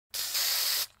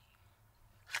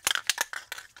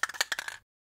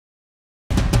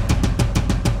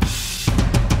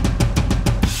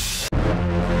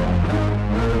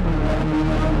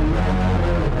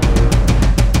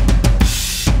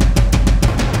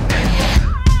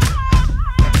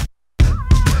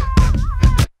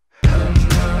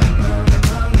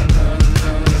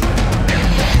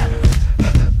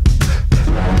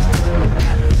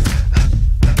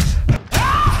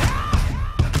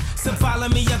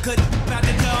could about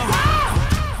to go.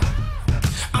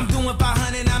 I'm doing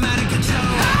 500, I'm out of control.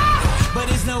 But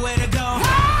there's nowhere to go,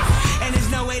 and there's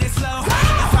no way to slow.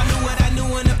 If I knew what I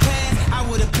knew in the past, I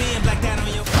would have been like that on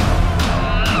your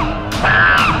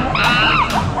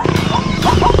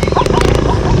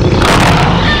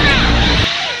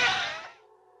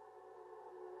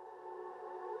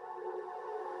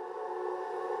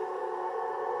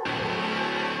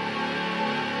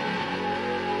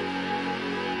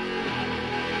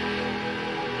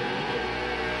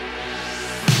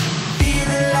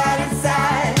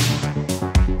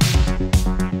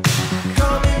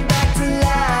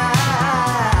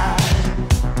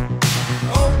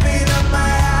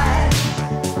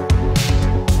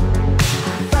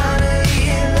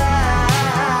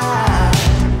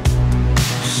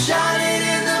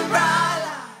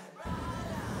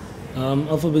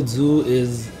Alphabet Zoo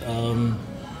is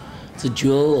it's a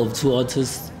duo of two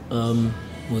artists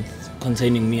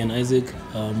containing me and Isaac.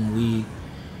 We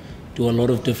do a lot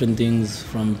of different things,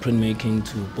 from printmaking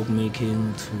to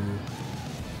bookmaking to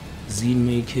zine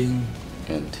making.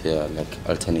 And yeah, like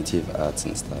alternative arts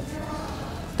and stuff.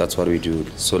 That's what we do.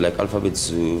 So like Alphabet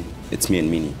Zoo, it's me and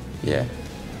Minnie, yeah.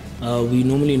 We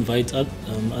normally invite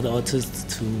other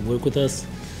artists to work with us.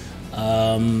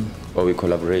 Or we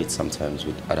collaborate sometimes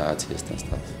with other artists and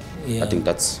stuff. Yeah. I think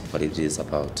that's what it is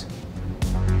about.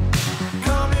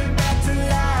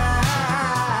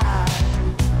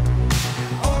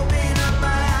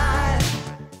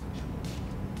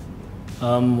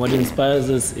 What inspires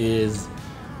us is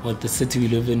what the city we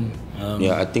live in.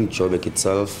 Yeah, I think Joburg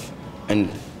itself, and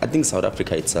I think South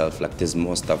Africa itself, like there's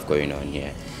more stuff going on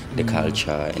here. The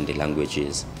culture and the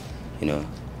languages, you know,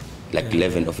 like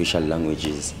 11 official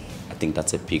languages. I think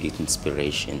that's a big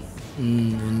inspiration.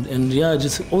 And yeah,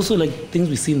 just also like things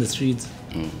we see in the streets.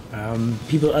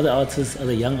 People, other artists,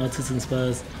 other young artists inspire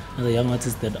us, other young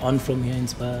artists that aren't from here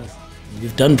inspire us.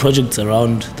 We've done projects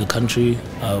around the country,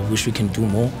 wish we can do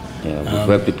more. Yeah, we've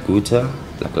worked with Guta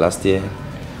like last year,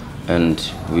 and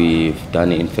we've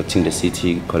done Infecting the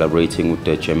City, collaborating with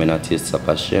the German artist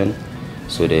Sebastian.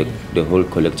 So the whole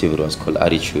collective, it was called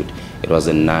Attitude. It was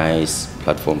a nice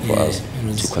platform for us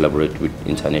to collaborate with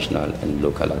international and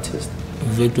local artists.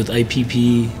 We've worked with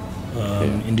IPP,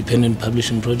 Independent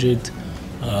Publishing Project.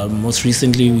 Most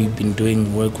recently, we've been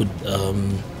doing work with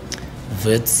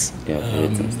Wits,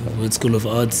 Wits School of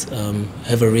Arts.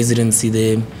 Have a residency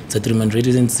there. It's a 3-month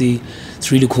residency.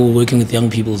 It's really cool. Working with young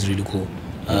people is really cool.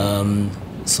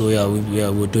 So yeah,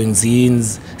 we're doing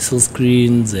zines, silk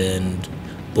screens, and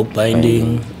book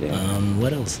binding.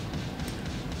 What else?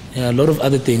 Yeah, a lot of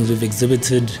other things. We've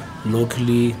exhibited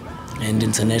locally and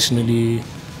internationally.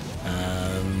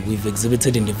 We've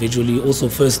exhibited individually. Also,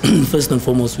 first and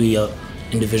foremost, we are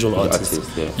individual artists.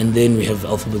 And then we have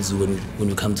Alphabet Zoo when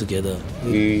we come together.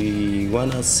 We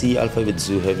want to see Alphabet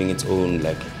Zoo having its own,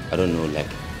 like, I don't know, like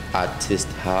artist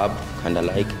hub, kind of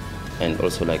like, and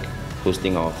also like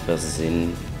hosting our first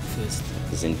zine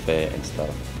fair and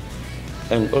stuff.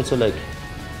 And also like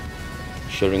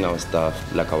sharing our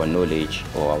stuff, like our knowledge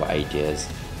or our ideas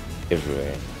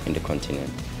everywhere in the continent.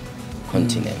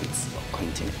 Continents.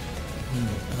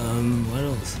 What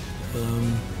else?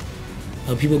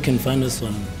 People can find us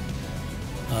on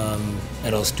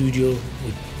at our studio,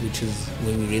 which is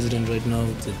where we're resident right now.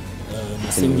 It's at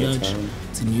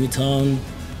It's in Newtown.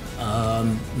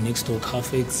 Next door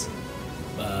Carfax.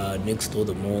 Next door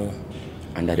the mall.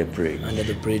 Under the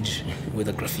bridge where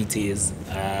the graffiti is.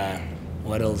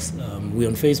 What else? We're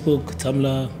on Facebook,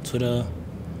 Tumblr, Twitter.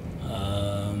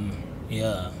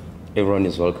 Yeah. Everyone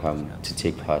is welcome to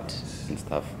take part and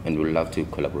stuff, and we'd love to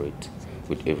collaborate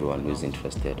with everyone who's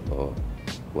interested or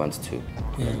wants to.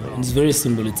 Yeah, it's very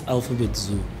simple. It's Alphabet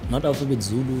Zoo, not Alphabet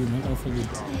Zulu, not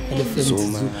Alphabet Elephant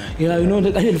Zoo. Yeah, you know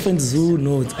the Elephant Zoo.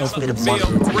 No, it's Alphabet Zoo.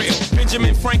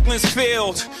 Benjamin Franklin's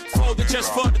field, folded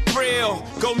just for the thrill.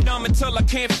 Go numb until I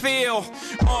can't feel.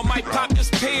 All might pop this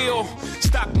pill.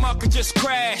 Stock market just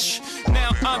crash.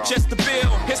 Now I'm just a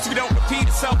bill. History don't repeat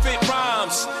itself, it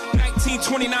rhymes.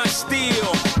 1929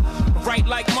 steel. Right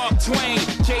like Mark Twain.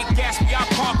 Jade Gatsby, I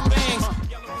park things.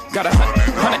 Got a